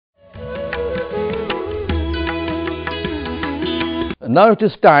Now it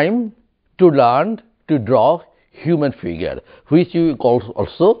is time to learn to draw human figure, which you call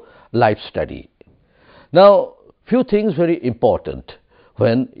also life study. Now, few things very important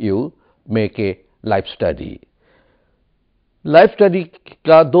when you make a life study. Life study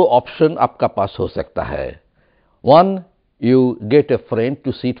का दो option आपका पास हो सकता है. One, you get A friend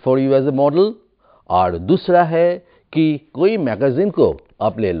to seat for you as a model, और दूसरा है कि कोई मैगजीन को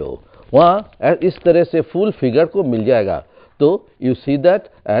आप ले लो, वहाँ इस तरह से फुल फिगर को मिल जाएगा, तो you see that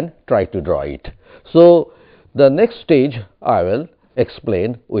and try to draw it. So the next stage I will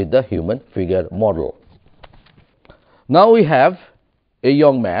explain with the human figure model. Now we have a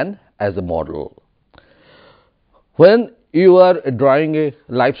young man as a model. When you are drawing a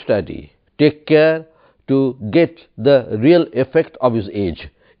life study, take care to get the real effect of his age.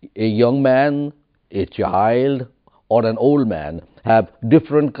 A young man, a child, or an old man have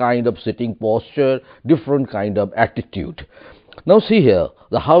different kind of sitting posture, different kind of attitude. Now see here,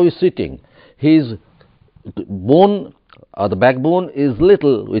 how he is sitting. His bone, the backbone is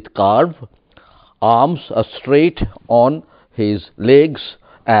little with curve, arms are straight on his legs,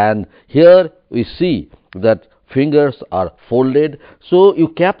 and here we see that fingers are folded. So you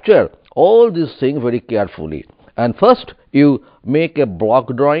capture all these things very carefully, and first you make a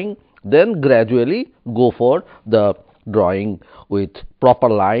block drawing, then gradually go for the drawing with proper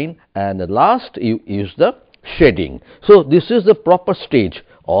line, and last you use the shading. So this is the proper stage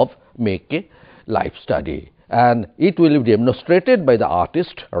of make a life study, and it will be demonstrated by the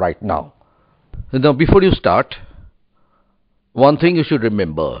artist right now. Now before you start, one thing you should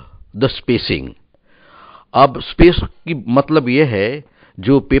remember, the spacing. अब space की मतलब ये है,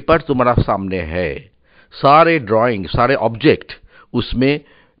 जो paper तुम्हारा सामने है, सारे ड्राइंग, सारे ऑब्जेक्ट उसमें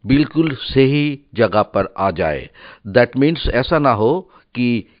बिल्कुल सही जगह पर आ जाए. दैट मीन्स ऐसा ना हो कि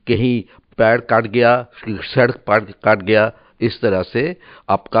कहीं पैर काट गया, सड़क काट गया. इस तरह से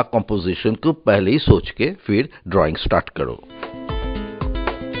आपका कंपोजिशन को पहले ही सोच के फिर ड्राइंग स्टार्ट करो.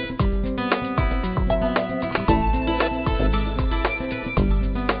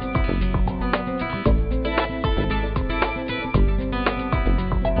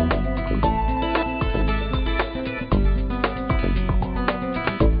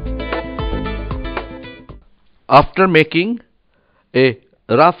 After making a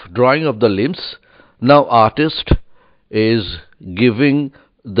rough drawing of the limbs, now artist is giving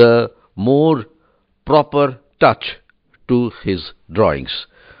the more proper touch to his drawings.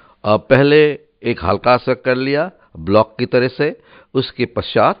 पहले एक हल्का सा कर लिया ब्लॉक की तरह से, उसके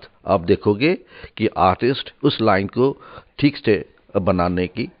पश्चात आप देखोगे कि आर्टिस्ट उस लाइन को ठीक से बनाने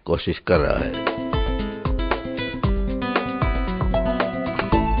की कोशिश कर रहा है.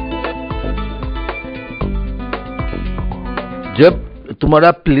 जब तुम्हारा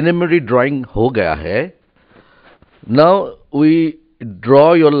प्रिलिमिनरी ड्राइंग हो गया है, now we draw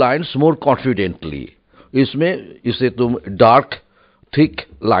your lines more confidently. इसमें इसे तुम डार्क थिक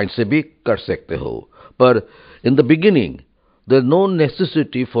लाइन से भी कर सकते हो, पर in the beginning there no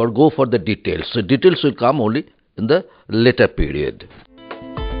necessity for go for the details. Details will come only in the letter period.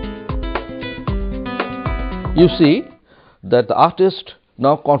 You see that the artist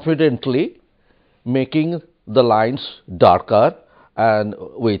now confidently making the lines darker and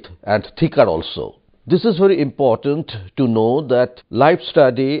thicker also. This is very important to know that life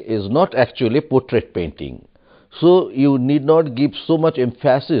study is not actually portrait painting. So you need not give so much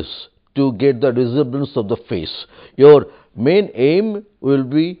emphasis to get the resemblance of the face. Your main aim will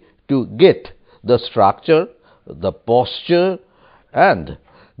be to get the structure, the posture, and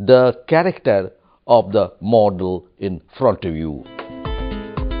the character of the model in front of you.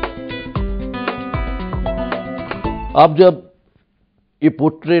 अब जब ये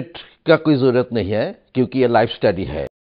portrait का कोई ज़रूरत नहीं है, क्योंकि ये लाइफ स्टडी है.